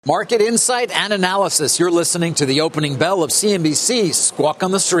Market insight and analysis. You're listening to the opening bell of CNBC's Squawk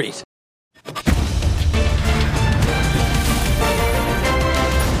on the Street.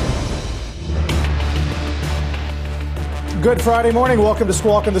 Good Friday morning. Welcome to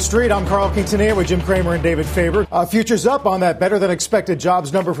Squawk on the Street. I'm Carl Quintanilla with Jim Cramer and David Faber. Futures up on that better than expected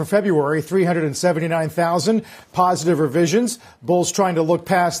jobs number for February, 379,000. Positive revisions. Bulls trying to look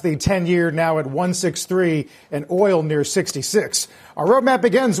past the 10-year now at 163 and oil near 66. Our roadmap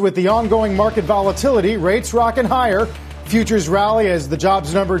begins with the ongoing market volatility. Rates rocking higher. Futures rally as the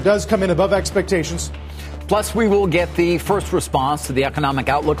jobs number does come in above expectations. Plus, we will get the first response to the economic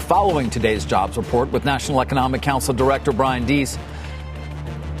outlook following today's jobs report with National Economic Council Director Brian Deese.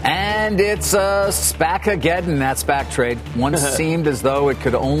 And it's a SPAC-ageddon, that SPAC trade. Once seemed as though it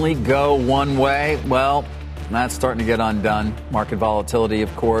could only go one way. Well, that's starting to get undone. Market volatility,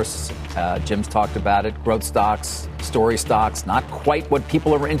 of course. Jim's talked about it. Growth stocks, story stocks, not quite what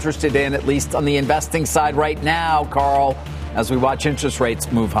people are interested in, at least on the investing side right now, Carl, as we watch interest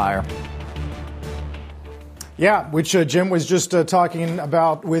rates move higher. Yeah, which Jim was just talking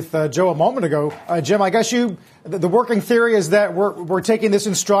about with Joe a moment ago. Jim, I guess the working theory is that we're taking this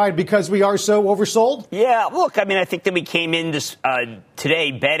in stride because we are so oversold? Yeah, look, I mean, I think that we came in this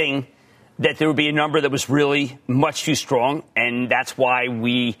today betting that there would be a number that was really much too strong. And that's why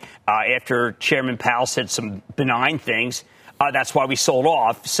we, after Chairman Powell said some benign things, that's why we sold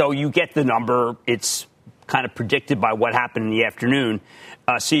off. So you get the number. It's kind of predicted by what happened in the afternoon.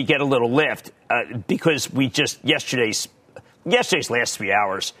 So you get a little lift because we just yesterday's last 3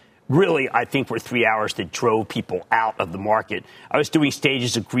 hours really, I think, were 3 hours that drove people out of the market. I was doing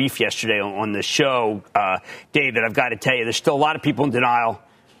Stages of Grief yesterday on the show, David. I've got to tell you, there's still a lot of people in denial.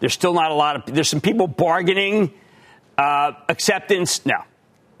 There's still not a lot of there's some people bargaining acceptance. No,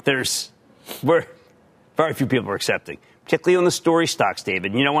 very few people are accepting, particularly on the story stocks,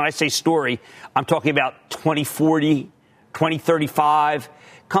 David. You know, when I say story, I'm talking about 2040, 2035.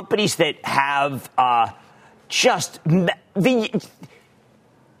 Companies that have just the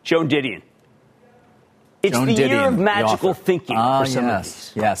Joan Didion. It's Joan the Didion, year of magical thinking for some of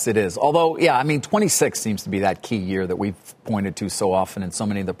these. Yes, it is. Although, yeah, I mean, 26 seems to be that key year that we've pointed to so often in so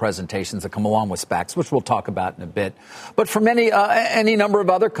many of the presentations that come along with SPACs, which we'll talk about in a bit. But for any number of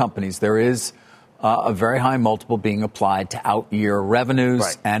other companies, there is a very high multiple being applied to out-year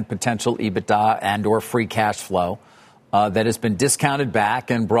revenues and potential EBITDA and or free cash flow. That has been discounted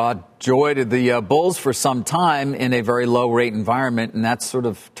back and brought joy to the bulls for some time in a very low-rate environment, and that's sort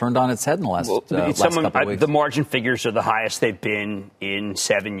of turned on its head in the last couple of weeks. The margin figures are the highest they've been in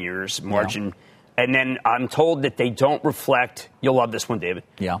 7 years. And then I'm told that they don't reflect, you'll love this one, David,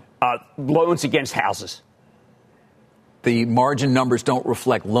 loans against houses. The margin numbers don't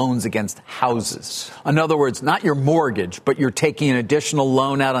reflect loans against houses. In other words, not your mortgage, but you're taking an additional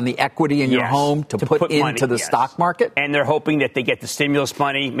loan out on the equity in your home to put into the stock market. And they're hoping that they get the stimulus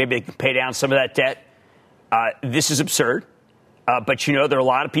money. Maybe they can pay down some of that debt. This is absurd. But, you know, there are a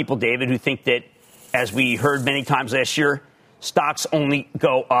lot of people, David, who think that, as we heard many times last year, stocks only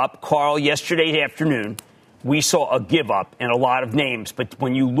go up. Carl, yesterday afternoon, we saw a give up in a lot of names. But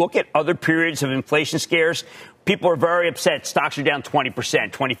when you look at other periods of inflation scares, people are very upset. Stocks are down 20%,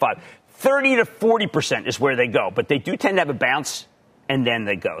 25%, 30 to 40% is where they go. But they do tend to have a bounce, and then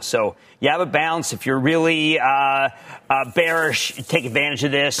they go. So you have a bounce. If you're really bearish, take advantage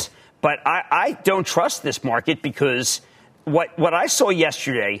of this. But I don't trust this market because what I saw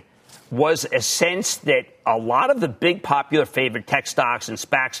yesterday was a sense that a lot of the big popular favorite tech stocks and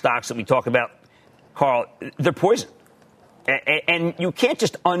SPAC stocks that we talk about, Carl, they're poison. And you can't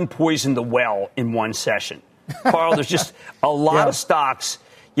just unpoison the well in one session. Carl, there's just a lot of stocks.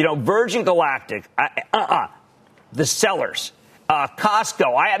 You know, Virgin Galactic, the sellers.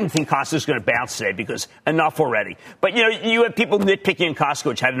 Costco, I haven't think Costco's going to bounce today because enough already. But, you know, you have people nitpicking in Costco,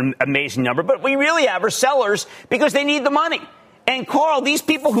 which had an amazing number. But we really have are sellers because they need the money. And, Carl, these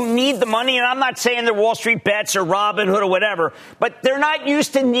people who need the money, and I'm not saying they're Wall Street Bets or Robinhood or whatever, but they're not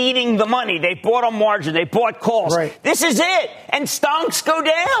used to needing the money. They bought on margin. They bought calls. Right. This is it. And stocks go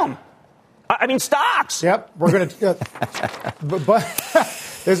down. I mean, stocks. Yep. We're going to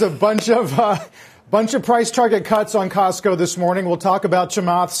but there's a bunch of price target cuts on Costco this morning. We'll talk about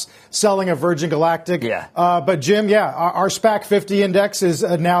Chamath's selling of Virgin Galactic. But, Jim, our SPAC 50 index is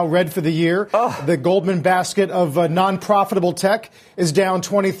now red for the year. The Goldman basket of non-profitable tech is down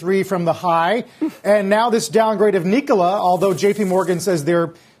 23 from the high. And now this downgrade of Nikola, although J.P. Morgan says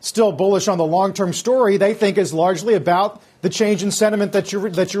they're still bullish on the long-term story, they think is largely about the change in sentiment that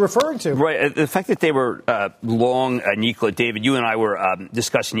you're referring to. Right. The fact that they were long Nikola, David, you and I were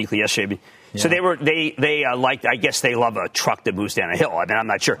discussing Nikola yesterday. Yeah. So they liked, I guess they love a truck that moves down a hill. I mean, I'm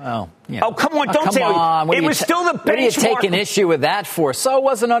not sure. Oh, yeah. Oh, come on. Don't say it was still the benchmark. What are you taking issue with that for? So it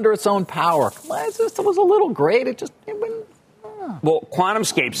wasn't under its own power. It was a little great. It just... Well,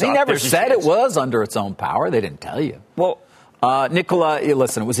 QuantumScape's They never said it was under its own power. They didn't tell you. Well, Nikola,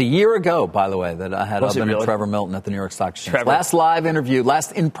 listen, it was a year ago, by the way, that I had Ubben and Trevor Milton at the New York Stock Exchange. Last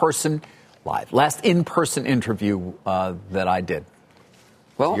in-person interview that I did.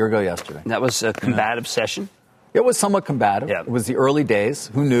 Well, a year ago yesterday. That was a combative session. It was somewhat combative. Yeah. It was the early days.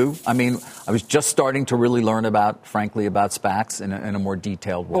 Who knew? I mean, I was just starting to really learn about SPACs in a more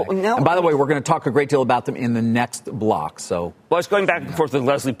detailed way. Well, and by the way, we're going to talk a great deal about them in the next block. So, well, I was going back and forth with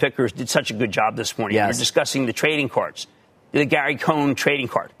Leslie Pickers. Did such a good job this morning. Yes. We were discussing the trading cards. The Gary Cohn trading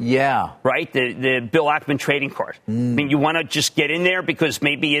card. Yeah. Right? The Bill Ackman trading card. I mean, you want to just get in there because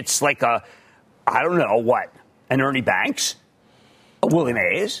maybe it's like I don't know what, an Ernie Banks? A Willie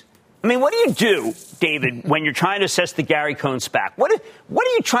Mays? I mean, what do you do, David, when you're trying to assess the Gary Cohn SPAC? What are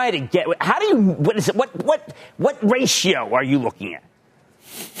you trying to get? How do you, what is it? What ratio are you looking at?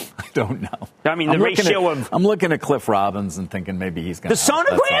 I don't know. I mean, I'm looking at Cliff Robbins and thinking maybe he's going to. The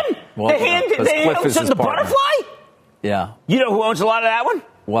sonogram? Well, the butterfly? Yeah. You know who owns a lot of that one?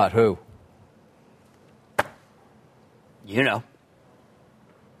 What? Who? You know.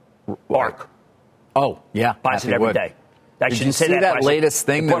 Ark. Oh, yeah. Buys it every day. Did you see that latest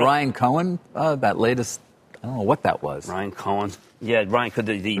thing that Ryan Cohen, that latest, I don't know what that was. Ryan Cohen. Yeah, Ryan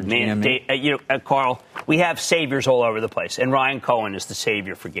Cohen, the man. Carl, we have saviors all over the place, and Ryan Cohen is the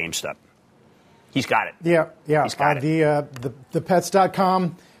savior for GameStop. He's got it. Yeah. He's got it. The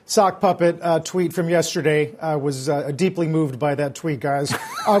Pets.com sock puppet tweet from yesterday was deeply moved by that tweet, guys.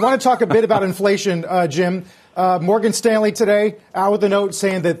 I want to talk a bit about inflation, Jim. Morgan Stanley today out with a note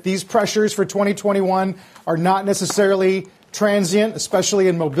saying that these pressures for 2021 are not necessarily transient, especially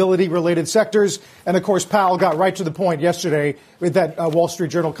in mobility-related sectors. And, of course, Powell got right to the point yesterday with that Wall Street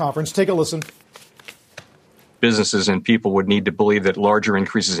Journal conference. Take a listen. Businesses and people would need to believe that larger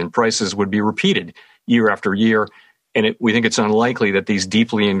increases in prices would be repeated year after year. And we think it's unlikely that these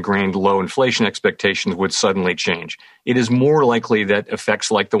deeply ingrained low inflation expectations would suddenly change. It is more likely that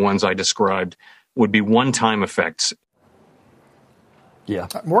effects like the ones I described would be one-time effects. Yeah.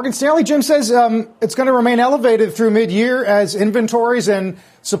 Morgan Stanley, Jim, says it's going to remain elevated through mid-year as inventories and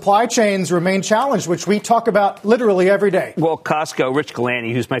supply chains remain challenged, which we talk about literally every day. Well, Costco, Rich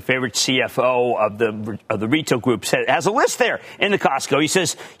Galani, who's my favorite CFO of the retail group, has a list there in the Costco. He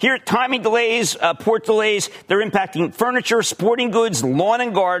says, here, timing delays, port delays, they're impacting furniture, sporting goods, lawn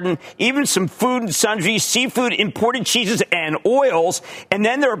and garden, even some food and sundries, seafood, imported cheeses, and oils. And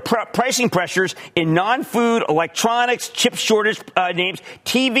then there are pricing pressures in non-food, electronics, chip shortage names,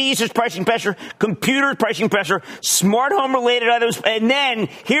 TVs, there's pricing pressure, computers, pricing pressure, smart home-related items, and then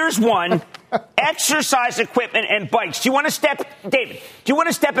here's one, exercise equipment and bikes. Do you want to step, David, do you want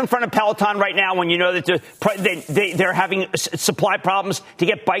to step in front of Peloton right now when you know that they're having supply problems to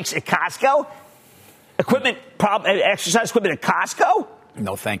get bikes at Costco? Exercise equipment at Costco?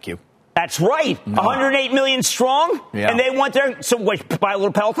 No, thank you. That's right. No. 108 million strong? Yeah. And they want their, so what, buy a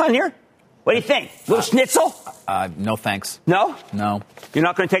little Peloton here? What do you think? A little schnitzel? No, thanks. No? No. You're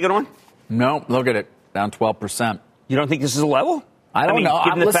not going to take it on? No, look at it. Down 12%. You don't think this is a level? I don't know.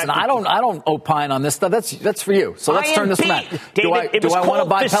 Listen, I don't opine on this stuff. That's for you. So let's turn this around. Do I want to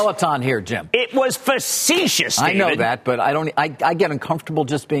buy Peloton here, Jim? It was facetious, David. I know that, but I get uncomfortable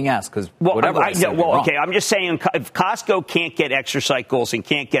just being asked because whatever I say, okay, I'm just saying if Costco can't get exercycles and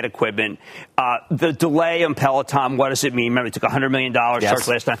can't get equipment, the delay on Peloton, what does it mean? Remember, it took $100 million charge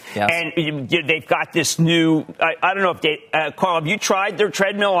last time. Yes. And they've got this new, I don't know if Carl, have you tried their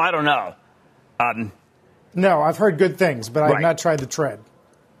treadmill? I don't know. No, I've heard good things, but I have not tried the tread.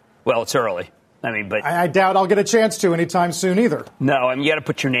 Well, it's early. I mean, but I doubt I'll get a chance to anytime soon either. No, I mean, you got to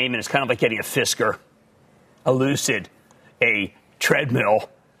put your name in. It's kind of like getting a Fisker, a Lucid, a treadmill.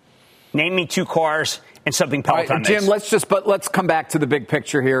 Name me two cars and something Peloton Jim, makes. let's come back to the big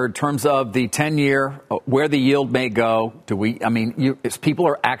picture here in terms of the 10-year, where the yield may go. People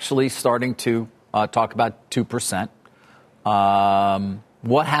are actually starting to talk about 2%.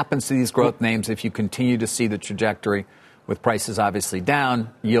 What happens to these growth names if you continue to see the trajectory with prices obviously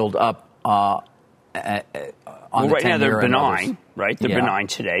down, yield up on the 10-year? Right now they're benign, right? They're benign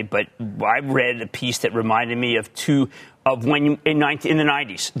today. But I read a piece that reminded me of when in the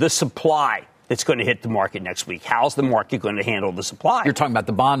 90s, the supply that's going to hit the market next week. How's the market going to handle the supply? You're talking about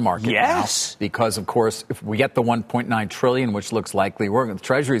the bond market Yes. now, because, of course, if we get the $1.9 trillion, which looks likely, the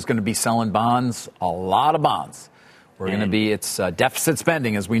Treasury is going to be selling bonds, a lot of bonds. We're going to be, it's deficit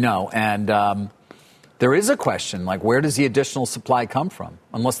spending, as we know. And there is a question, like, where does the additional supply come from?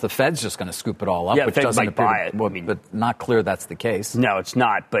 Unless the Fed's just going to scoop it all up, which doesn't appear, but not clear that's the case. No, it's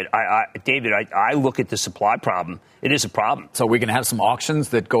not. But, David, I look at the supply problem. It is a problem. So we're going to have some auctions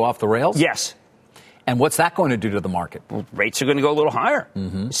that go off the rails? Yes. And what's that going to do to the market? Well, rates are going to go a little higher.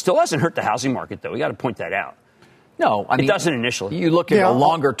 Mm-hmm. It still hasn't hurt the housing market, though. We got to point that out. No, I mean, it doesn't initially. You look at a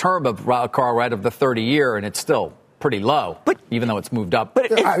longer term of Carl, right, of the 30-year, and it's still pretty low, even though it's moved up.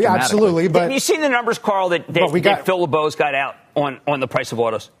 But absolutely. But have you seen the numbers, Carl, that Phil LeBeau's got out on the price of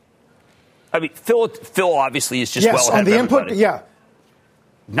autos? I mean, Phil obviously is just well ahead on the of everybody. input. Yeah.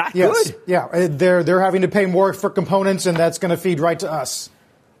 Not good. Yeah, they're having to pay more for components, and that's going to feed right to us.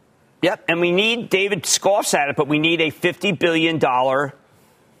 Yep, and we need, David scoffs at it, but we need a $50 billion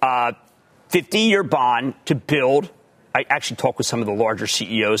 50-year bond to build. I actually talked with some of the larger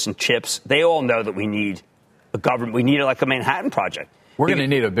CEOs and chips. They all know that we need a government. We need it like a Manhattan Project. We're going to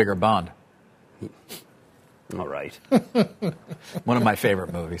need a bigger bond. All right. One of my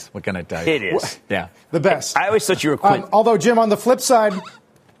favorite movies. What can I tell you? It is. Yeah. The best. I always thought you were Quint. Although, Jim, on the flip side,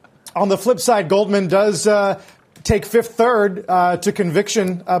 Goldman does take Fifth Third to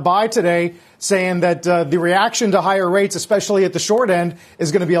conviction by today, saying that the reaction to higher rates, especially at the short end,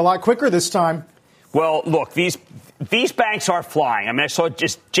 is going to be a lot quicker this time. Well, look, these banks are flying. I mean, I saw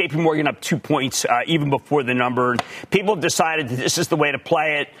just J.P. Morgan up 2 points even before the number. People have decided that this is the way to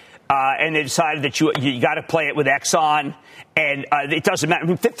play it, and they decided that you got to play it with Exxon, and it doesn't matter. I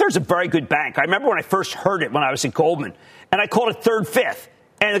mean, Fifth Third's a very good bank. I remember when I first heard it when I was at Goldman, and I called it Third Fifth.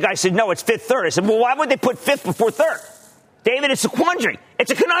 And the guy said, no, it's Fifth Third. I said, well, why would they put Fifth before Third? David, it's a quandary. It's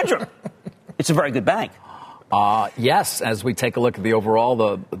a conundrum. It's a very good bank. Yes, as we take a look at the overall,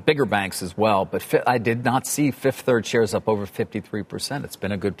 the bigger banks as well. But I did not see Fifth Third shares up over 53%. It's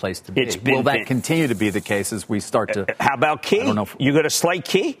been a good place to be. Will that continue to be the case as we start to... How about Key? I don't know you got a slight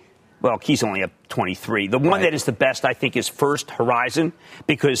Key? Well, Key's only up 23. The one that is the best, I think, is First Horizon,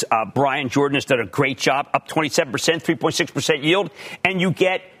 because Brian Jordan has done a great job, up 27%, 3.6% yield, and you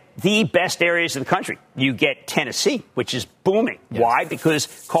get the best areas of the country. You get Tennessee, which is booming. Yes. Why? Because,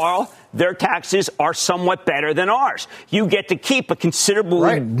 Carl, their taxes are somewhat better than ours. You get to keep a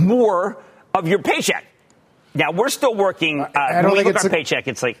considerably more of your paycheck. Now, we're still working. When we look at our paycheck,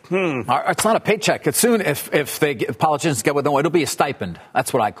 it's like, It's not a paycheck. It's soon, if politicians get with them, it'll be a stipend.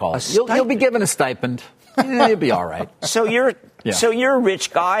 That's what I call it. You'll be given a stipend. You'll be all right. So you're a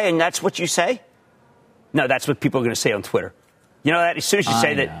rich guy, and that's what you say? No, that's what people are going to say on Twitter. You know that? As soon as you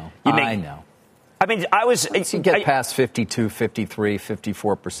say that, you make... I know. I mean, Once you get past 52, 53,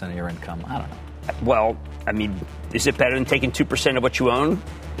 54% of your income, I don't know. Well, I mean, is it better than taking 2% of what you own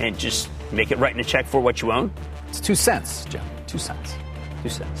and just make it writing a check for what you own? It's 2 cents, Jim. 2 cents. 2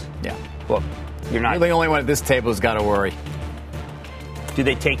 cents. Yeah. Well, you're Do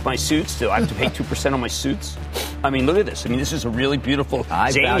they take my suits? Do I have to pay 2% on my suits? I mean, look at this. I mean, this is a really beautiful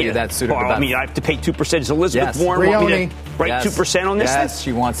Zania. Value that suit. I mean, I have to pay 2%. Is Elizabeth Warren want me to write 2% on this? Yes,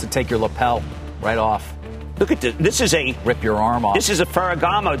 she wants to take your lapel right off. Look at this. This is rip your arm off. This is a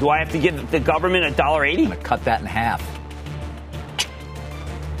Ferragamo. Do I have to give the government $1.80? I'm going to cut that in half.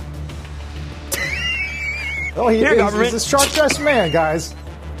 Oh, he's a sharp-dressed man, guys.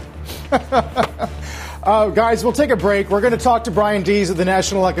 Guys, we'll take a break. We're going to talk to Brian Deese of the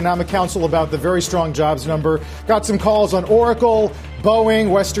National Economic Council about the very strong jobs number. Got some calls on Oracle, Boeing,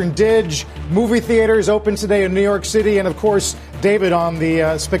 Western Dig, movie theaters open today in New York City, and, of course, David on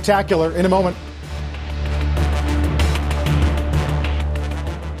the spectacular in a moment.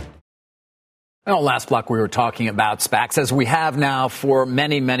 Last block we were talking about SPACs, as we have now for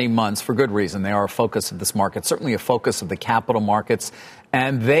many, many months, for good reason. They are a focus of this market, certainly a focus of the capital markets,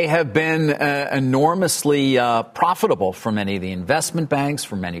 and they have been enormously profitable for many of the investment banks,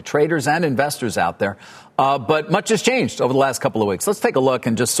 for many traders and investors out there. But much has changed over the last couple of weeks. Let's take a look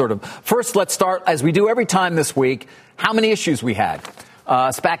and just sort of, first let's start, as we do every time this week, how many issues we had.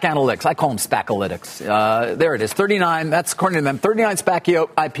 SPAC analytics. I call them SPACalytics. There it is. 39. That's according to them. 39 SPAC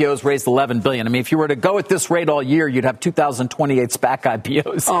IPOs raised $11 billion. I mean, if you were to go at this rate all year, you'd have 2,028 SPAC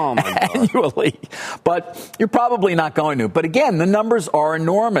IPOs annually. But you're probably not going to. But again, the numbers are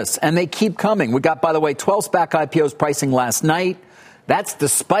enormous, and they keep coming. We got, by the way, 12 SPAC IPOs pricing last night. That's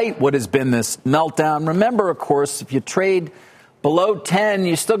despite what has been this meltdown. Remember, of course, if you trade below 10,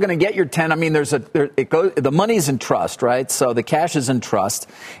 you're still going to get your 10. I mean, the money's in trust, right? So the cash is in trust.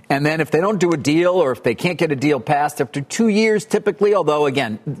 And then if they don't do a deal, or if they can't get a deal passed after 2 years, typically, although,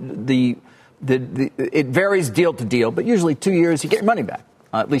 again, the it varies deal to deal, but usually 2 years, you get your money back.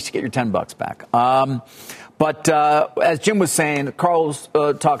 At least you get your $10 back. But as Jim was saying, Carl's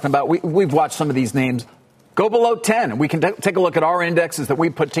talking about, we've watched some of these names go below 10. We can take a look at our indexes that we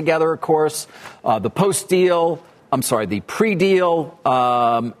put together, of course, the post-deal, the pre-deal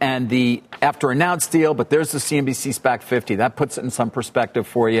and the after-announced deal. But there's the CNBC SPAC 50. That puts it in some perspective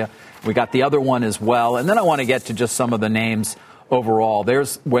for you. We got the other one as well. And then I want to get to just some of the names overall.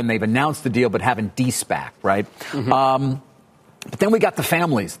 There's when they've announced the deal but haven't de-SPAC, right? Mm-hmm. But then we got the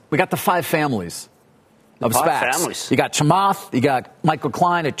families. We got the 5 families of SPACs. Families. You got Chamath, you got Michael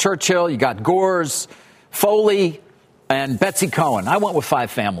Klein at Churchill, you got Gores, Foley, and Betsy Cohen. I went with 5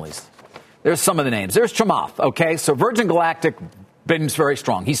 families. There's some of the names. There's Chamath, okay? So Virgin Galactic been very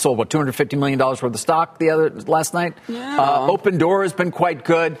strong. He sold, $250 million worth of stock last night? Yeah. Open Door has been quite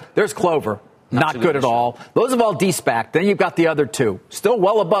good. There's Clover. Not good at all. Those have all de-SPACed. Then you've got the other 2. Still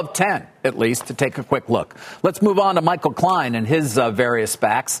well above 10, at least, to take a quick look. Let's move on to Michael Klein and his various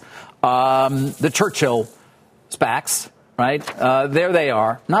SPACs. The Churchill SPACs, right? There they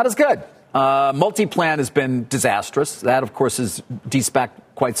are. Not as good. Multiplan has been disastrous. That, of course, is de-SPACed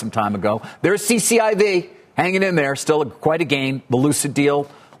quite some time ago. There's CCIV hanging in there. Still quite a gain. The Lucid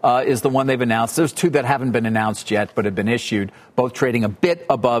deal is the one they've announced. There's 2 that haven't been announced yet, but have been issued, both trading a bit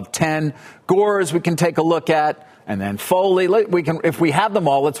above 10. Gores we can take a look at, and then Foley. If we have them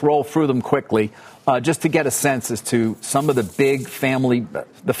all, let's roll through them quickly, just to get a sense as to some of the big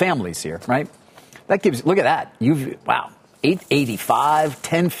the families here, right? That gives, look at that. 885,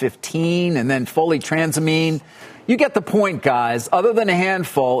 1015, and then Foley Transamine. You get the point, guys. Other than a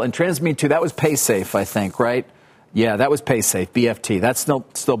handful, and Transamine too, that was PaySafe, I think, right? Yeah, that was PaySafe, BFT. That's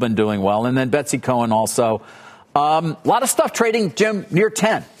still been doing well. And then Betsy Cohen also. A lot of stuff trading, Jim, near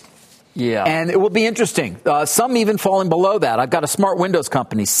 10. Yeah. And it will be interesting. Some even falling below that. I've got a smart windows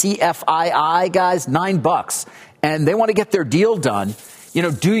company, CFII, guys, $9. And they want to get their deal done.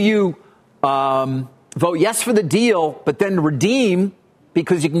 Do you vote yes for the deal, but then redeem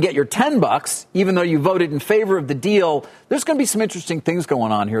because you can get your $10, even though you voted in favor of the deal? There's going to be some interesting things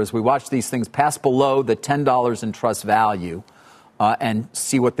going on here as we watch these things pass below the $10 in trust value and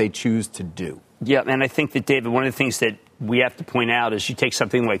see what they choose to do. Yeah, and I think that, David, one of the things that we have to point out is you take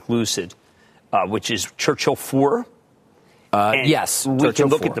something like Lucid, which is Churchill 4. Yes. We can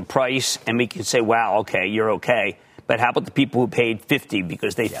look at the price and we can say, wow, okay, you're okay. But how about the people who paid $50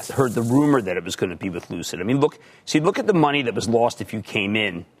 because they heard the rumor that it was going to be with Lucid? I mean, look at the money that was lost if you came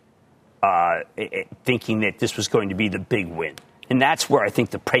in thinking that this was going to be the big win. And that's where I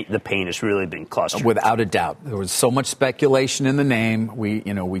think the pain has really been clustered. Without a doubt. There was so much speculation in the name.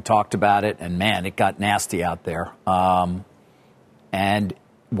 We talked about it, and, man, it got nasty out there. And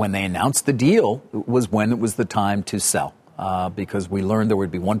when they announced the deal, it was when it was the time to sell because we learned there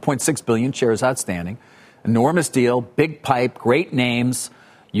would be 1.6 billion shares outstanding. Enormous deal, big pipe, great names.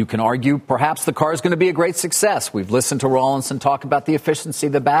 You can argue perhaps the car is going to be a great success. We've listened to Rawlinson talk about the efficiency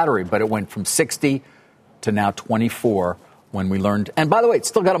of the battery, but it went from 60 to now 24 when we learned. And by the way, it's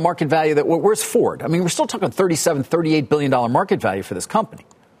still got a market value where's Ford? I mean, we're still talking $37, $38 billion market value for this company.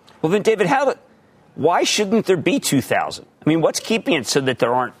 Well, then, David, why shouldn't there be 2,000? I mean, what's keeping it so that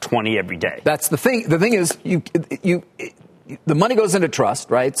there aren't 20 every day? That's the thing. The thing is, the money goes into trust,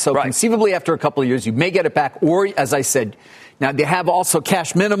 right? So conceivably after a couple of years, you may get it back. Or, as I said, now they have also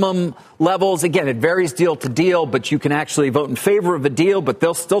cash minimum levels. Again, it varies deal to deal, but you can actually vote in favor of a deal, but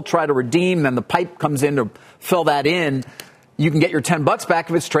they'll still try to redeem. Then the pipe comes in to fill that in. You can get your $10 back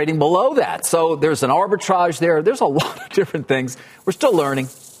if it's trading below that. So there's an arbitrage there. There's a lot of different things. We're still learning.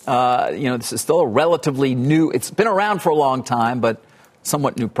 This is still a relatively new. It's been around for a long time, but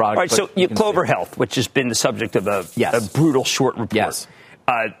somewhat new product. All right, so Clover Health, which has been the subject of a brutal short report. Yes.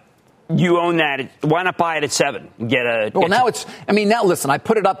 You own that. Why not buy it at 7? Now listen, I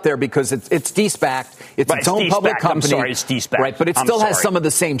put it up there because it's de-SPACed. It's its own public company. I'm sorry, it's de-SPACed. Right, but it still has some of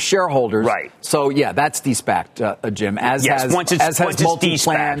the same shareholders. Right. So, yeah, that's de-SPACed, Jim, as has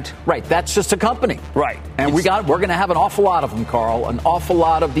Multiplan. Right, that's just a company. Right. And we're going to have an awful lot of them, Carl, an awful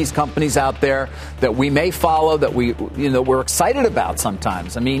lot of these companies out there that we may follow, that we're excited about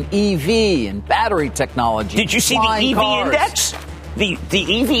sometimes. I mean, EV and battery technology. Did you see the EV index? The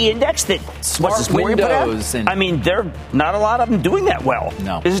EV index that Smart Windows. There are not a lot of them doing that well.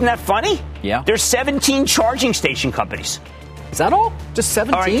 No. Isn't that funny? Yeah. There's 17 charging station companies. Is that all? Just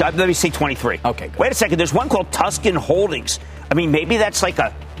 17? All right, let me say 23. Okay, good. Wait a second. There's one called Tuscan Holdings. I mean, maybe that's like do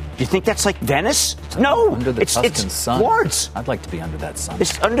you think that's like Venice? No. Under the Tuscan Sun. Lords. I'd like to be under that sun.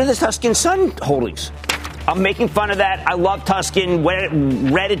 It's under the Tuscan Sun Holdings. I'm making fun of that. I love Tuscan.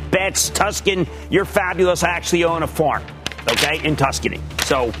 Reddit bets, Tuscan, you're fabulous. I actually own a farm. okay, in Tuscany.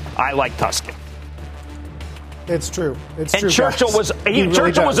 So I like Tuscany. It's true. It's and true. Churchill guys.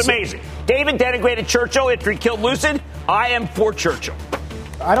 Churchill was amazing. David denigrated Churchill after he killed Lucid. I am for Churchill.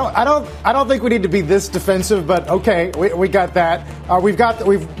 I don't think we need to be this defensive, but okay, we got that.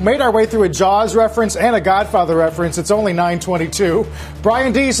 We've made our way through a Jaws reference and a Godfather reference. It's only 9:22.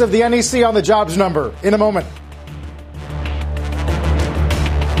 Brian Deese of the NEC on the jobs number in a moment.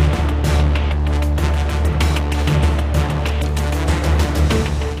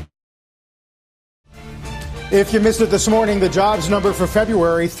 If you missed it this morning, the jobs number for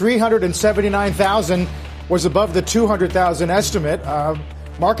February, 379,000, was above the 200,000 estimate.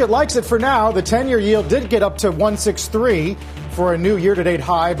 Market likes it for now. The 10-year yield did get up to 163 for a new year-to-date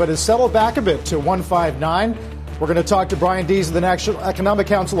high, but has settled back a bit to 159. We're going to talk to Brian Deese of the National Economic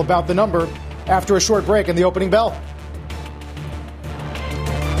Council about the number after a short break in the opening bell.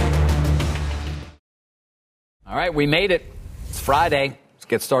 All right, we made it. It's Friday. Let's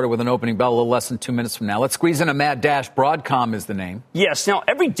get started with an opening bell a little less than 2 minutes from now. Let's squeeze in a mad dash. Broadcom is the name. Yes. Now,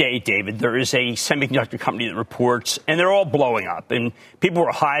 every day, David, there is a semiconductor company that reports, and they're all blowing up. And people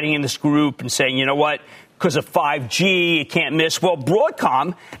are hiding in this group and saying, you know what, because of 5G, you can't miss. Well,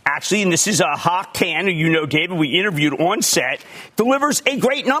 Broadcom, actually, and this is Hock Tan, who you know, David, we interviewed on set, delivers a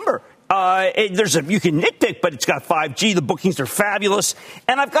great number. You can nitpick, but it's got 5G. The bookings are fabulous.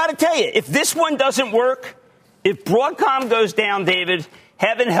 And I've got to tell you, if this one doesn't work, if Broadcom goes down, David,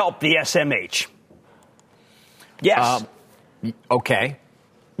 heaven help the SMH. Yes. Okay.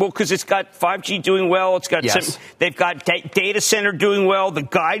 Well, because it's got 5G doing well. It's got they've got data center doing well. The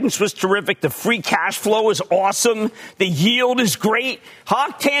guidance was terrific. The free cash flow is awesome. The yield is great.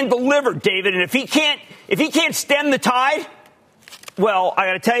 Hock Tan delivered, David. And if he can't stem the tide, well, I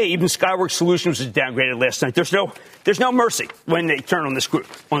got to tell you, even Skyworks Solutions was downgraded last night. There's no mercy when they turn on this group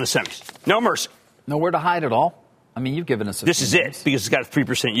on the semis. No mercy. Nowhere to hide at all. I mean, you've given us This is it, because it's got a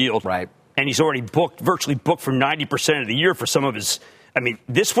 3% yield. Right. And he's already virtually booked for 90% of the year for some of his. I mean,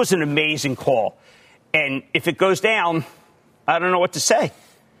 this was an amazing call. And if it goes down, I don't know what to say.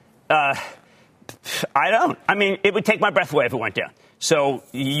 I don't. I mean, it would take my breath away if it went down. So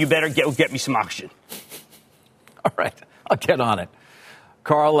you better get me some oxygen. All right. I'll get on it.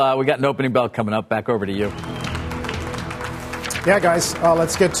 Carl, we got an opening bell coming up. Back over to you. Yeah, guys,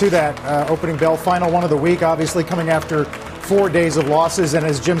 let's get to that opening bell. Final one of the week, obviously coming after 4 days of losses. And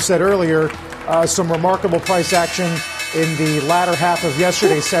as Jim said earlier, some remarkable price action in the latter half of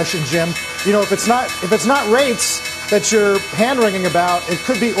yesterday's session, Jim. You know, if it's not rates that you're hand-wringing about, it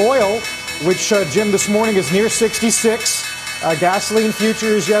could be oil, which, Jim, this morning is near 66. Gasoline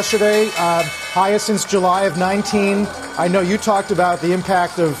futures yesterday, highest since July of 19. I know you talked about the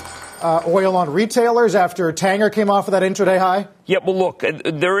impact of oil on retailers after Tanger came off of that intraday high? Yeah, well, look,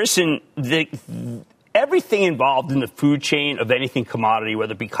 there isn't everything involved in the food chain of anything commodity,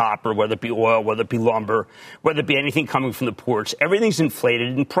 whether it be copper, whether it be oil, whether it be lumber, whether it be anything coming from the ports, everything's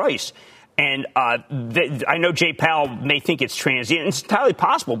inflated in price. And I know Jay Powell may think it's transient. It's entirely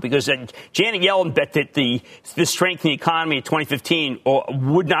possible because Janet Yellen bet that the strength in the economy in 2015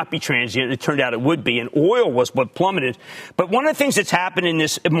 would not be transient. It turned out it would be, and oil was what plummeted. But one of the things that's happened in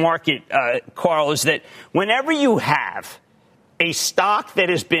this market, Carl, is that whenever you have a stock that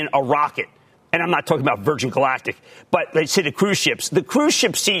has been a rocket, and I'm not talking about Virgin Galactic, but let's say the cruise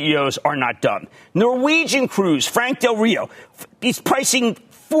ship CEOs are not done. Norwegian Cruise, Frank Del Rio, he's pricing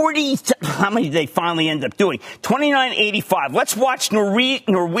 40, how many did they finally end up doing? $29.85. Let's watch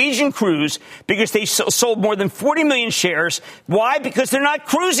Norwegian Cruise because they sold more than 40 million shares. Why? Because they're not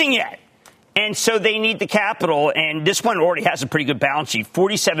cruising yet. And so they need the capital, and this one already has a pretty good balance sheet,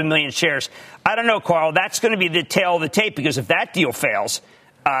 47 million shares. I don't know, Carl, that's going to be the tail of the tape because if that deal fails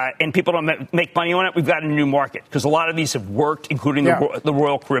and people don't make money on it, we've got a new market because a lot of these have worked, including the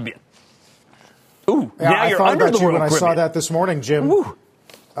Royal Caribbean. Ooh, yeah, now you're under the Royal Caribbean. I saw that this morning, Jim. Ooh.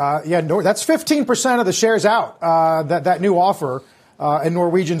 That's 15% of the shares out, that new offer, and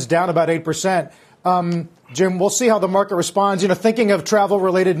Norwegian's down about 8%. Jim, we'll see how the market responds. You know, thinking of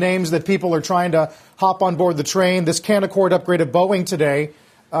travel-related names that people are trying to hop on board the train, this Canaccord upgraded Boeing today.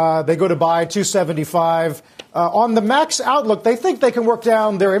 They go to buy 275. On the MAX outlook, they think they can work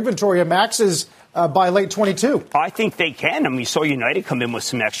down their inventory of MAXes by late 22. I think they can. I mean, we saw United come in with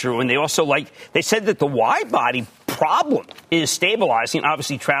some extra, and they said that the wide-body problem is stabilizing.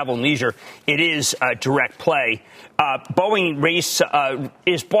 Obviously, travel and leisure, it is direct play. Boeing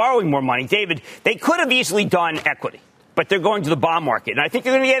is borrowing more money. David, they could have easily done equity, but they're going to the bond market, and I think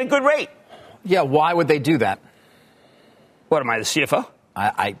they're going to get a good rate. Yeah, why would they do that? What, am I, the CFO?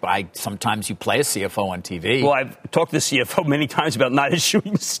 I sometimes you play a CFO on TV. Well, I've talked to the CFO many times about not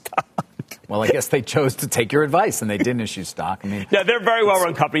issuing stock. Well, I guess they chose to take your advice and they didn't issue stock. I mean, no, they're a very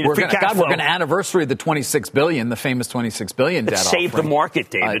well-run company. We're going to anniversary the $26 billion, the famous $26 billion debt offering. Saved the market,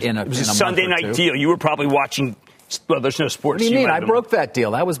 David. It was a Sunday night deal. You were probably watching. Well, there's no sports. What do you mean? I broke that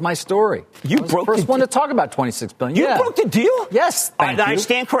deal. That was my story. You broke the first one to talk about $26 billion. You broke the deal? Yes. I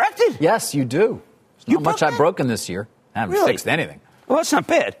stand corrected. Yes, you do. There's not much I've broken this year. I haven't fixed anything. Well, that's not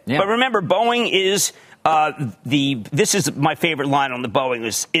bad. Yeah. But remember, Boeing is this is my favorite line on the Boeing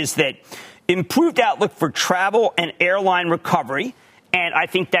is that improved outlook for travel and airline recovery. And I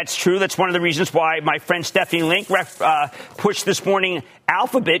think that's true. That's one of the reasons why my friend Stephanie Link pushed this morning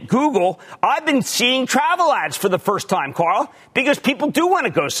Alphabet, Google. I've been seeing travel ads for the first time, Carl, because people do want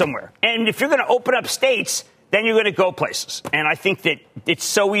to go somewhere. And if you're going to open up states, then you're going to go places. And I think that it's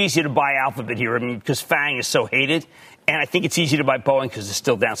so easy to buy Alphabet here. I mean, because FANG is so hated. And I think it's easy to buy Boeing because it's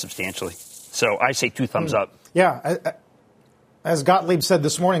still down substantially. So I say 2 thumbs up. Yeah. As Gottlieb said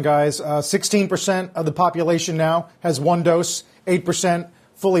this morning, guys, 16% of the population now has one dose, 8%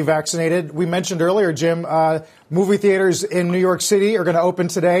 fully vaccinated. We mentioned earlier, Jim, movie theaters in New York City are going to open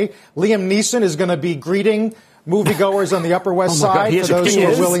today. Liam Neeson is going to be greeting moviegoers on the Upper West Side for those who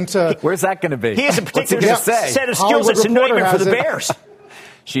are willing to. Where's that going to be? He has a particular set of skills that's a nightmare for the Bears.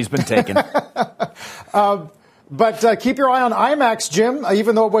 She's been taken. But keep your eye on IMAX, Jim.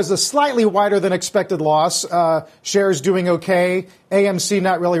 Even though it was a slightly wider than expected loss, shares doing okay. AMC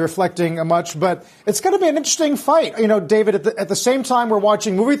not really reflecting much, but it's going to be an interesting fight. You know, David, at the same time we're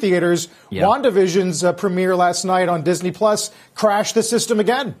watching movie theaters, WandaVision's premiere last night on Disney Plus crashed the system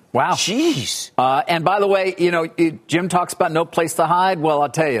again. Wow. Jeez. And by the way, you know, Jim talks about no place to hide. Well, I'll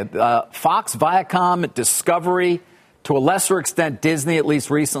tell you, Fox, Viacom, Discovery, to a lesser extent, Disney, at least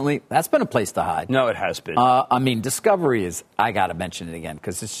recently, that's been a place to hide. No, it has been. I mean, Discovery is, I got to mention it again,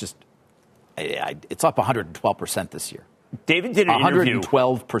 because it's just, it's up 112% this year. David did an interview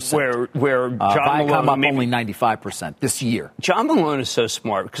 112%. where John Viacom Malone up only 95% this year. John Malone is so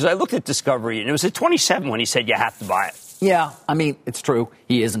smart, because I looked at Discovery, and it was at 27 when he said you have to buy it. Yeah, I mean, it's true.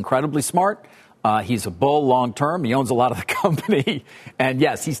 He is incredibly smart. He's a bull long term. He owns a lot of the company. And,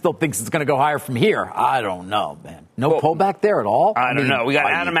 yes, he still thinks it's going to go higher from here. I don't know, man. No pullback there at all? I don't know. We got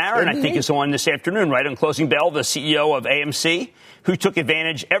Adam Aron, I think, is on this afternoon, right, on Closing Bell, the CEO of AMC, who took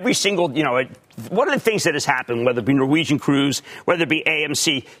advantage every single, you know, one of the things that has happened, whether it be Norwegian Cruise, whether it be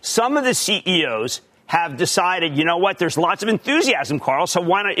AMC, some of the CEOs have decided, you know what, there's lots of enthusiasm, Carl, so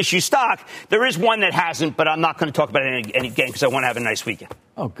why not issue stock? There is one that hasn't, but I'm not going to talk about it any game because I want to have a nice weekend.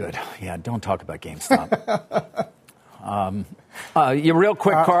 Oh, good. Yeah, don't talk about GameStop. Real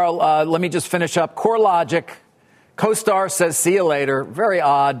quick, Carl, let me just finish up. CoreLogic, CoStar says, see you later. Very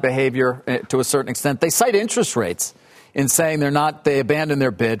odd behavior to a certain extent. They cite interest rates in saying they abandoned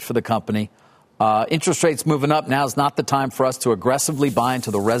their bid for the company. Interest rates moving up. Now is not the time for us to aggressively buy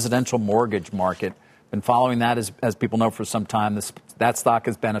into the residential mortgage market. Been following that, as people know, for some time. That stock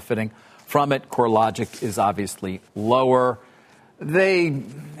is benefiting from it. CoreLogic is obviously lower.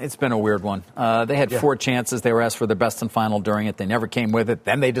 It's been a weird one. They had 4 chances. They were asked for their best and final during it. They never came with it.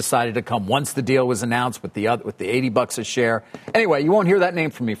 Then they decided to come once the deal was announced with the $80 a share. Anyway, you won't hear that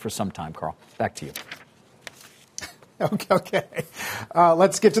name from me for some time, Carl. Back to you. Okay.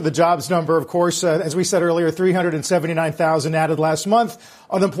 Let's get to the jobs number. Of course, as we said earlier, 379,000 added last month.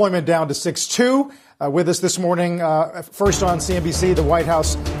 Unemployment down to 6.2. With us this morning, first on CNBC, the White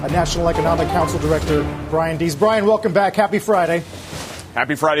House National Economic Council Director, Brian Deese. Brian, welcome back. Happy Friday.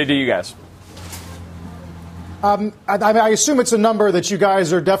 Happy Friday to you guys. I assume it's a number that you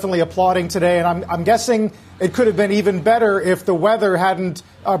guys are definitely applauding today, and I'm guessing it could have been even better if the weather hadn't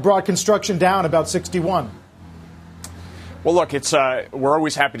brought construction down about 61. Well, look, we're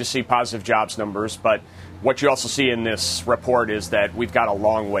always happy to see positive jobs numbers, but what you also see in this report is that we've got a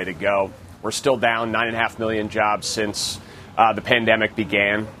long way to go. We're still down 9.5 million jobs since the pandemic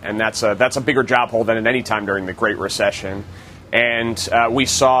began, and that's a bigger job hole than at any time during the Great Recession. And we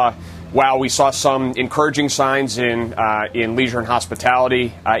saw some encouraging signs in leisure and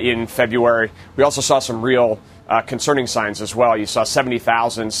hospitality in February. We also saw some real concerning signs as well. You saw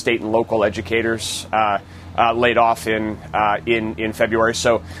 70,000 state and local educators laid off in February.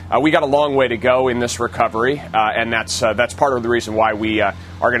 So we got a long way to go in this recovery, and that's part of the reason why we are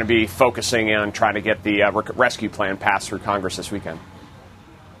going to be focusing on trying to get the rescue plan passed through Congress this weekend.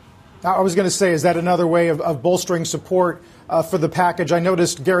 I was going to say, is that another way of bolstering support for the package? I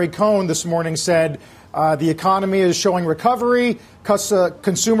noticed Gary Cohn this morning said the economy is showing recovery.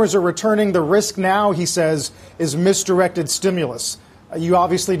 Consumers are returning. The risk now, he says, is misdirected stimulus. You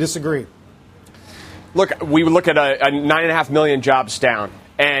obviously disagree. Look, we look at a 9.5 million jobs down.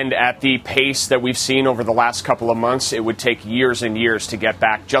 And at the pace that we've seen over the last couple of months, it would take years and years to get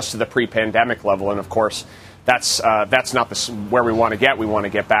back just to the pre-pandemic level. And, of course, that's not where we want to get. We want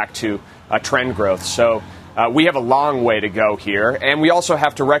to get back to trend growth. So we have a long way to go here. And we also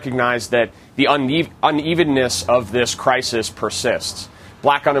have to recognize that the unevenness of this crisis persists.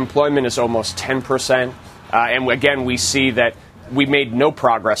 Black unemployment is almost 10%. And, again, we see that we made no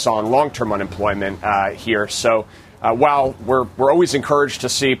progress on long-term unemployment here. So while we're always encouraged to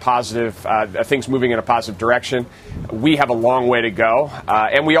see positive things moving in a positive direction, we have a long way to go.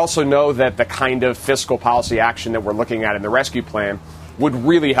 And we also know that the kind of fiscal policy action that we're looking at in the rescue plan would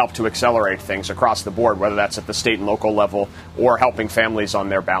really help to accelerate things across the board, whether that's at the state and local level or helping families on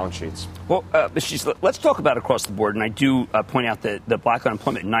their balance sheets. Well, let's talk about across the board. And I do point out that the black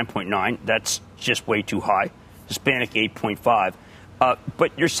unemployment 9.9, that's just way too high. Hispanic 8.5.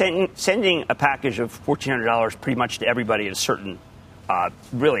 But you're sending a package of $1,400 pretty much to everybody at a certain,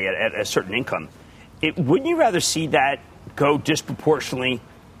 really at a certain income. Wouldn't you rather see that go disproportionately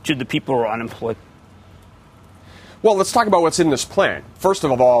to the people who are unemployed? Well, let's talk about what's in this plan. First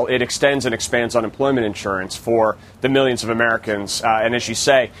of all, it extends and expands unemployment insurance for the millions of Americans. And as you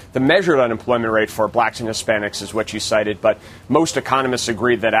say, the measured unemployment rate for blacks and Hispanics is what you cited. But most economists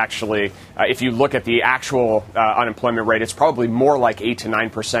agree that actually, if you look at the actual unemployment rate, it's probably more like 8 to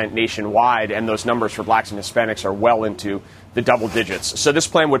 9% nationwide. And those numbers for blacks and Hispanics are well into the double digits. So this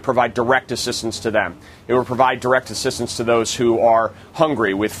plan would provide direct assistance to them. It would provide direct assistance to those who are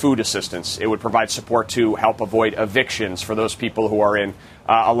hungry with food assistance. It would provide support to help avoid evictions for those people who are in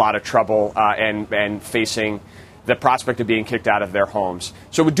a lot of trouble and facing the prospect of being kicked out of their homes.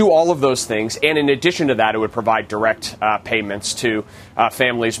 So it would do all of those things. And in addition to that, it would provide direct payments to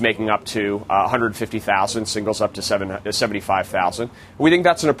families making up to $150,000, singles up to $75,000. We think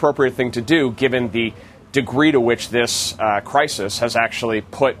that's an appropriate thing to do given the degree to which this crisis has actually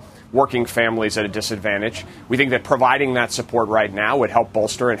put working families at a disadvantage. We think that providing that support right now would help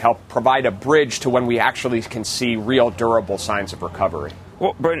bolster and help provide a bridge to when we actually can see real durable signs of recovery.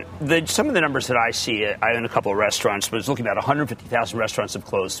 Well, Brent, some of the numbers that I see, I own a couple of restaurants, but I was looking at 150,000 restaurants have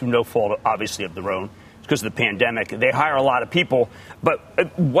closed through no fault, obviously, of their own. It's because of the pandemic. They hire a lot of people. But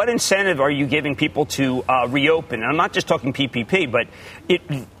what incentive are you giving people to reopen? And I'm not just talking PPP, but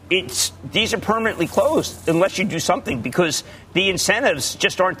these are permanently closed unless you do something because the incentives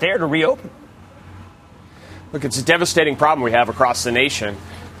just aren't there to reopen. Look, it's a devastating problem we have across the nation.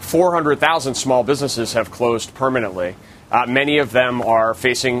 400,000 small businesses have closed permanently. Many of them are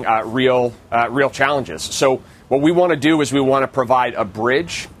facing real challenges. So what we want to do is we want to provide a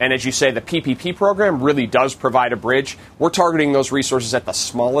bridge. And as you say, the PPP program really does provide a bridge. We're targeting those resources at the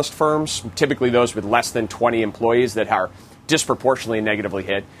smallest firms, typically those with less than 20 employees that are disproportionately negatively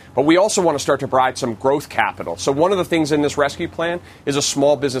hit. But we also want to start to provide some growth capital. So one of the things in this rescue plan is a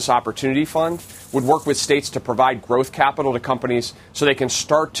small business opportunity fund would work with states to provide growth capital to companies so they can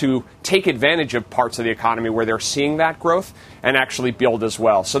start to take advantage of parts of the economy where they're seeing that growth and actually build as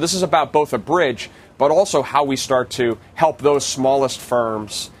well. So this is about both a bridge, but also how we start to help those smallest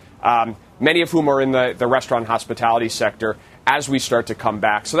firms, many of whom are in the restaurant hospitality sector, as we start to come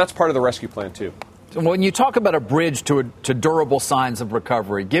back. So that's part of the rescue plan, too. When you talk about a bridge to durable signs of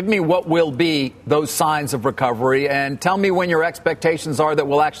recovery, give me what will be those signs of recovery and tell me when your expectations are that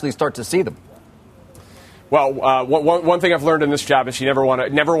we'll actually start to see them. Well, one thing I've learned in this job is you never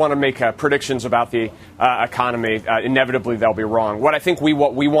want to make predictions about the economy. Inevitably, they'll be wrong. What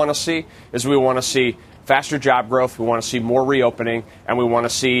we want to see is we want to see faster job growth. We want to see more reopening, and we want to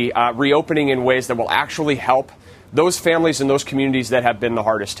see reopening in ways that will actually help those families and those communities that have been the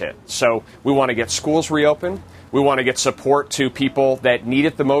hardest hit. So we want to get schools reopened. We want to get support to people that need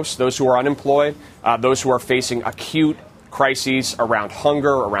it the most, those who are unemployed, those who are facing acute crises around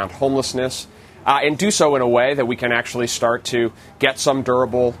hunger, around homelessness, and do so in a way that we can actually start to get some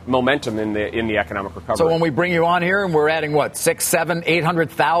durable momentum in the economic recovery. So when we bring you on here and we're adding, 6, 7,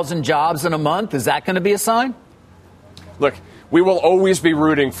 800,000 jobs in a month, is that going to be a sign? Look, we will always be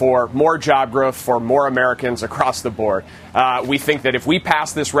rooting for more job growth for more Americans across the board. We think that if we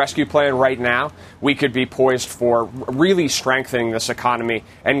pass this rescue plan right now, we could be poised for really strengthening this economy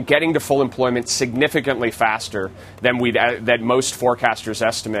and getting to full employment significantly faster than most forecasters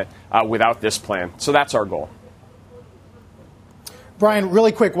estimate without this plan. So that's our goal. Brian,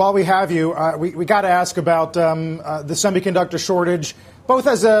 really quick, while we have you, we got to ask about the semiconductor shortage. Both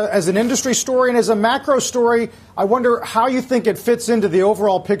as an industry story and as a macro story, I wonder how you think it fits into the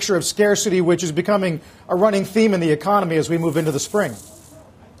overall picture of scarcity, which is becoming a running theme in the economy as we move into the spring.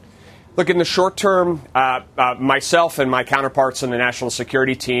 Look, in the short term, myself and my counterparts in the national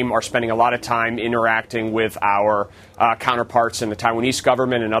security team are spending a lot of time interacting with our counterparts in the Taiwanese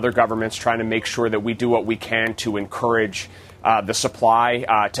government and other governments, trying to make sure that we do what we can to encourage the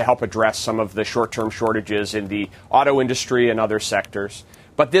supply to help address some of the short-term shortages in the auto industry and other sectors.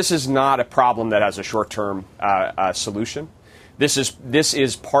 But this is not a problem that has a short-term solution. This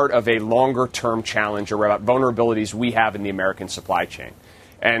is part of a longer-term challenge about vulnerabilities we have in the American supply chain.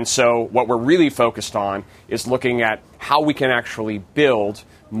 And so what we're really focused on is looking at how we can actually build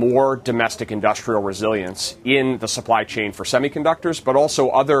more domestic industrial resilience in the supply chain for semiconductors, but also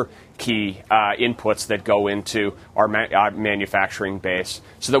other key inputs that go into our manufacturing base,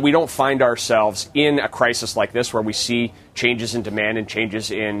 so that we don't find ourselves in a crisis like this where we see changes in demand and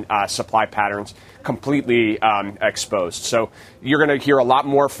changes in supply patterns completely exposed. So you're going to hear a lot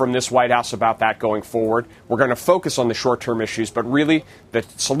more from this White House about that going forward. We're going to focus on the short-term issues, but really the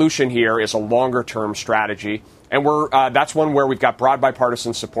solution here is a longer-term strategy. And that's one where we've got broad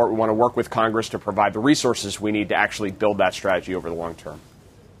bipartisan support. We want to work with Congress to provide the resources we need to actually build that strategy over the long term.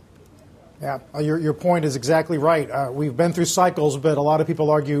 Yeah, your point is exactly right. We've been through cycles, but a lot of people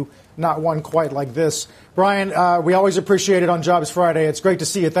argue not one quite like this. Brian, we always appreciate it on Jobs Friday. It's great to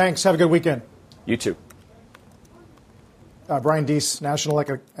see you. Thanks. Have a good weekend. You too. Brian Deese, National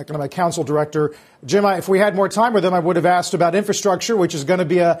Economic Council Director. Jim, if we had more time with him, I would have asked about infrastructure, which is going to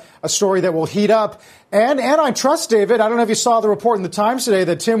be a story that will heat up. And antitrust, David. I don't know if you saw the report in the Times today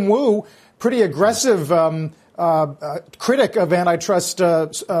that Tim Wu, pretty aggressive critic of antitrust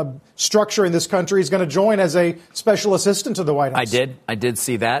structure in this country, is going to join as a special assistant to the White House. I did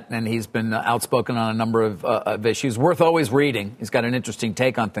see that, and he's been outspoken on a number of issues. Worth always reading. He's got an interesting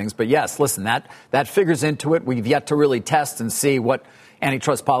take on things. But yes, listen, that figures into it. We've yet to really test and see what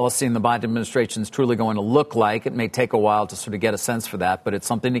antitrust policy in the Biden administration is truly going to look like. It may take a while to sort of get a sense for that, but it's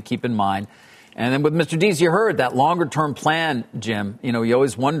something to keep in mind. And then with Mr. Deese, you heard that longer-term plan, Jim. You know, you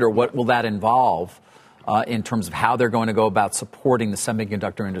always wonder what will that involve in terms of how they're going to go about supporting the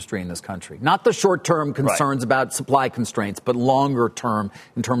semiconductor industry in this country. Not the short-term concerns about supply constraints, but longer-term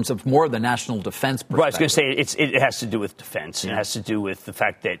in terms of more of the national defense perspective. Right, I was going to say it has to do with defense. It has to do with the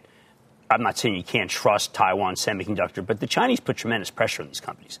fact that I'm not saying you can't trust Taiwan Semiconductor, but the Chinese put tremendous pressure on these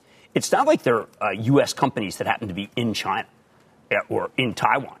companies. It's not like they're U.S. companies that happen to be in China or in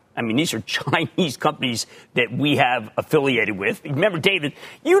Taiwan. I mean, these are Chinese companies that we have affiliated with. Remember, David,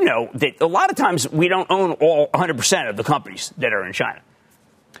 you know that a lot of times we don't own all 100% of the companies that are in China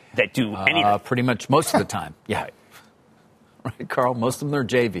that do anything. Pretty much most of the time. Yeah. Right, Carl? Most of them are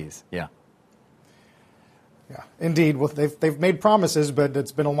JVs. Yeah. Yeah, indeed. Well, they've made promises, but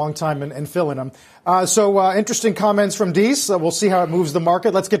it's been a long time in filling them. So interesting comments from Deese. We'll see how it moves the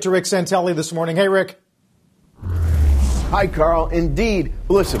market. Let's get to Rick Santelli this morning. Hey, Rick. Hi, Carl. Indeed.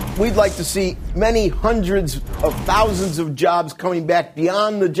 Listen, we'd like to see many hundreds of thousands of jobs coming back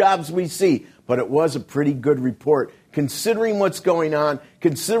beyond the jobs we see. But it was a pretty good report, considering what's going on,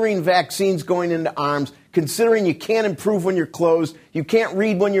 considering vaccines going into arms, considering you can't improve when you're closed, you can't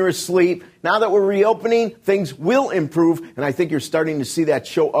read when you're asleep. Now that we're reopening, things will improve, and I think you're starting to see that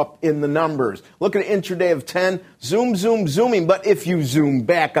show up in the numbers. Look at an intraday of 10, zooming. But if you zoom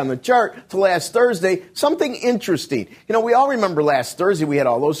back on the chart to last Thursday, something interesting. You know, we all remember last Thursday we had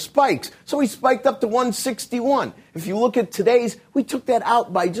all those spikes, so we spiked up to 161. If you look at today's, we took that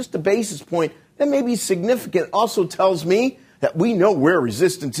out by just a basis point. That may be significant. Also tells me that we know where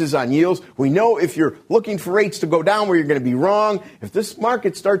resistance is on yields. We know if you're looking for rates to go down where you're going to be wrong. If this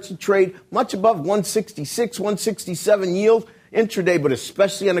market starts to trade much above 166, 167 yield intraday, but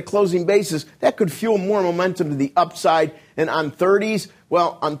especially on a closing basis, that could fuel more momentum to the upside. And on 30s,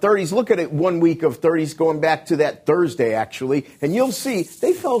 well, on 30s, look at it 1 week of 30s going back to that Thursday, actually, and you'll see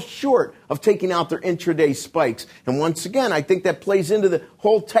they fell short of taking out their intraday spikes. And once again, I think that plays into the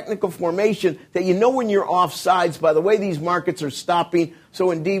whole technical formation that you know when you're off sides by the way these markets are stopping.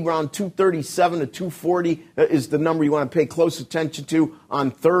 So indeed, around 237 to 240 is the number you want to pay close attention to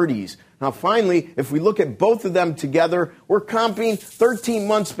on 30s. Now, finally, if we look at both of them together, we're comping 13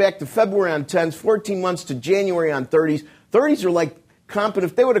 months back to February on 10s, 14 months to January on 30s. 30s are like comping.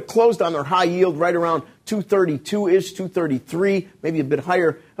 If they would have closed on their high yield right around 232-ish, 233, maybe a bit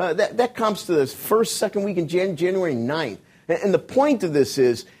higher, that comps to this second week in January 9th. And the point of this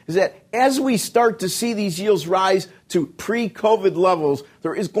is that as we start to see these yields rise to pre-COVID levels,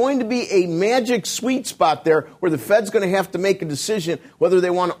 there is going to be a magic sweet spot there where the Fed's going to have to make a decision whether they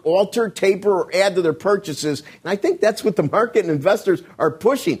want to alter, taper, or add to their purchases. And I think that's what the market and investors are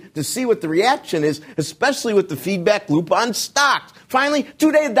pushing to see what the reaction is, especially with the feedback loop on stocks. Finally,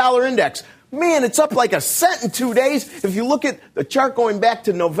 two-day dollar index. Man, it's up like a cent in 2 days. If you look at the chart going back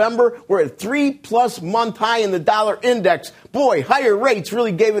to November, we're at 3+ month high in the dollar index. Boy, higher rates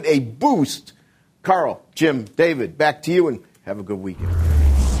really gave it a boost. Carl, Jim, David, back to you, and have a good weekend.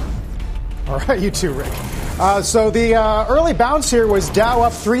 All right, you too, Rick. So the early bounce here was Dow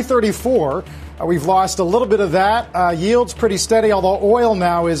up 334. We've lost a little bit of that. Yields pretty steady, although oil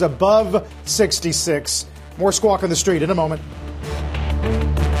now is above 66. More Squawk on the Street in a moment.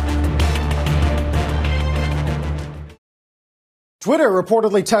 Twitter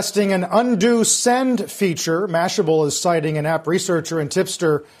reportedly testing an undo send feature. Mashable is citing an app researcher and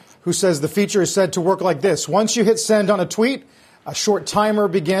tipster who says the feature is said to work like this. Once you hit send on a tweet, a short timer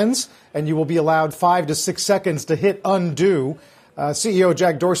begins, and you will be allowed 5 to 6 seconds to hit undo. CEO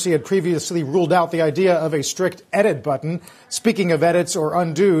Jack Dorsey had previously ruled out the idea of a strict edit button. Speaking of edits or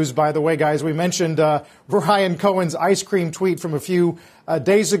undos, by the way, guys, we mentioned Ryan Cohen's ice cream tweet from a few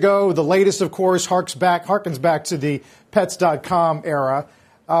days ago. The latest, of course, harkens back to the Pets.com era.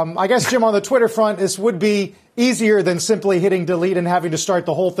 I guess, Jim, on the Twitter front, this would be easier than simply hitting delete and having to start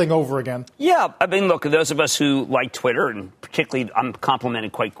the whole thing over again. Yeah, I mean, look, those of us who like Twitter, and particularly I'm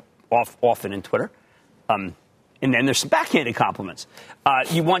complimented quite often in Twitter, and then there's some backhanded compliments.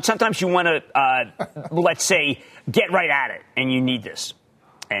 Sometimes you want to, let's say, get right at it, and you need this.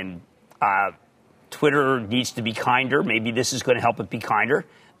 And Twitter needs to be kinder. Maybe this is going to help it be kinder.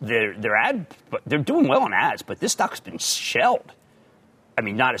 They're doing well on ads, but this stock's been shelled. I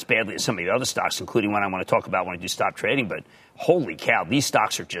mean, not as badly as some of the other stocks, including one I want to talk about when I do stop trading, but holy cow, these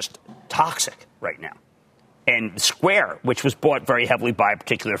stocks are just toxic right now. And Square, which was bought very heavily by a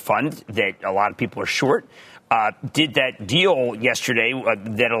particular fund that a lot of people are short, did that deal yesterday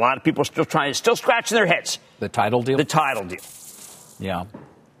that a lot of people are still scratching their heads. The title deal? The title deal. Yeah.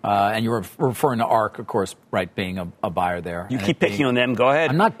 And you were referring to ARK, of course, right, being a buyer there. You keep picking on them. Go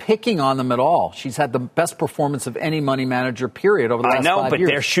ahead. I'm not picking on them at all. She's had the best performance of any money manager, period, over the last 5 years. I know, but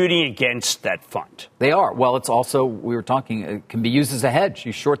they're shooting against that fund. They are. Well, it's also, we were talking, it can be used as a hedge.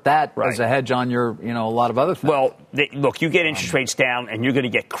 You short that as a hedge on your, a lot of other things. Well, look, you get interest rates down, and you're going to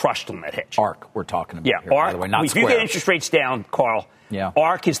get crushed on that hedge. ARK, we're talking about here, ARK, by the way, not if Square. you get interest rates down, Carl,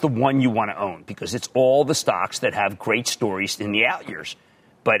 ARK is the one you want to own because it's all the stocks that have great stories in the out years.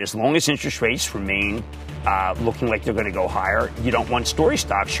 But as long as interest rates remain looking like they're going to go higher, you don't want story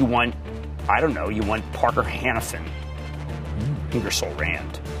stocks. You want, you want Parker Hannifin, Ingersoll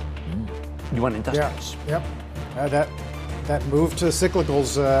Rand. You want industrials. Yep. That move to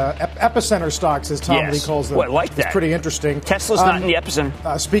cyclicals, epicenter stocks, as Tom Lee calls them. Well, I like that. It's pretty interesting. Tesla's not in the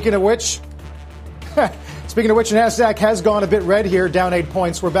epicenter. Speaking of which, NASDAQ has gone a bit red here, down 8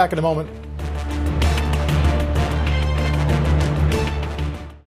 points. We're back in a moment.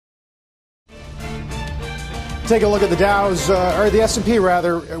 Take a look at the Dow's, or the S&P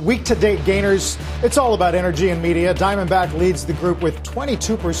rather, week-to-date gainers. It's all about energy and media. Diamondback leads the group with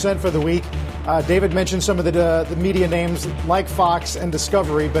 22% for the week. David mentioned some of the media names like Fox and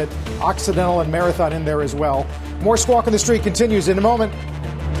Discovery, but Occidental and Marathon in there as well. More Squawk on the Street continues in a moment.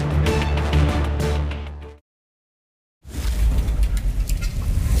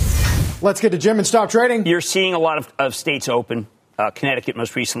 Let's get to Jim and stop trading. You're seeing a lot of states open. Connecticut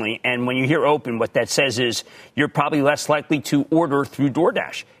most recently. And when you hear open, what that says is you're probably less likely to order through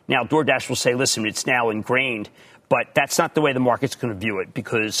DoorDash. Now, DoorDash will say, listen, it's now ingrained, but that's not the way the market's going to view it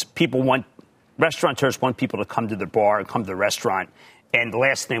because restaurateurs want people to come to their bar and come to the restaurant. And the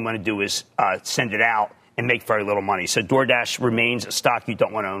last thing they want to do is send it out and make very little money. So DoorDash remains a stock you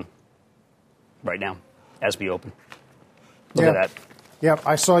don't want to own right now as we open. Look at that. Yeah,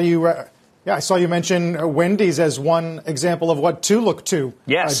 I saw you mention Wendy's as one example of what to look to.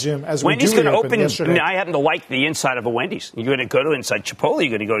 Yes, Jim. As Wendy's going to open. I happen to like the inside of a Wendy's. You're going to go to inside Chipotle. You're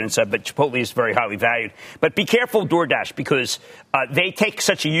going to go to inside, but Chipotle is very highly valued. But be careful, DoorDash, because they take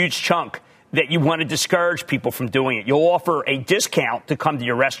such a huge chunk that you want to discourage people from doing it. You'll offer a discount to come to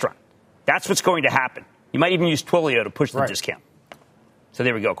your restaurant. That's what's going to happen. You might even use Twilio to push the discount. So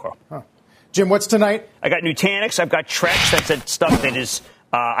there we go, Carl. Huh. Jim, what's tonight? I got Nutanix. I've got Trex. That's that stuff that is.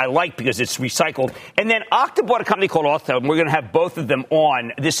 I like because it's recycled. And then Okta bought a company called Okta, and we're going to have both of them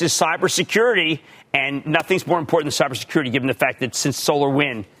on. This is cybersecurity, and nothing's more important than cybersecurity, given the fact that since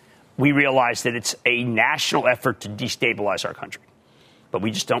SolarWinds, we realized that it's a national effort to destabilize our country. But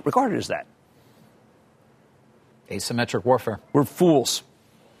we just don't regard it as that. Asymmetric warfare. We're fools.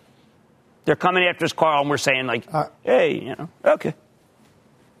 They're coming after us, Carl, and we're saying, hey, okay.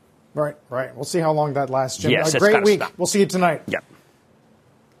 Right. We'll see how long that lasts, Jim. Yes, great week. We'll see you tonight. Yep.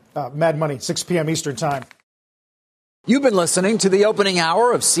 Mad Money, 6 p.m. Eastern Time. You've been listening to the opening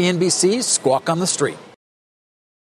hour of CNBC's Squawk on the Street.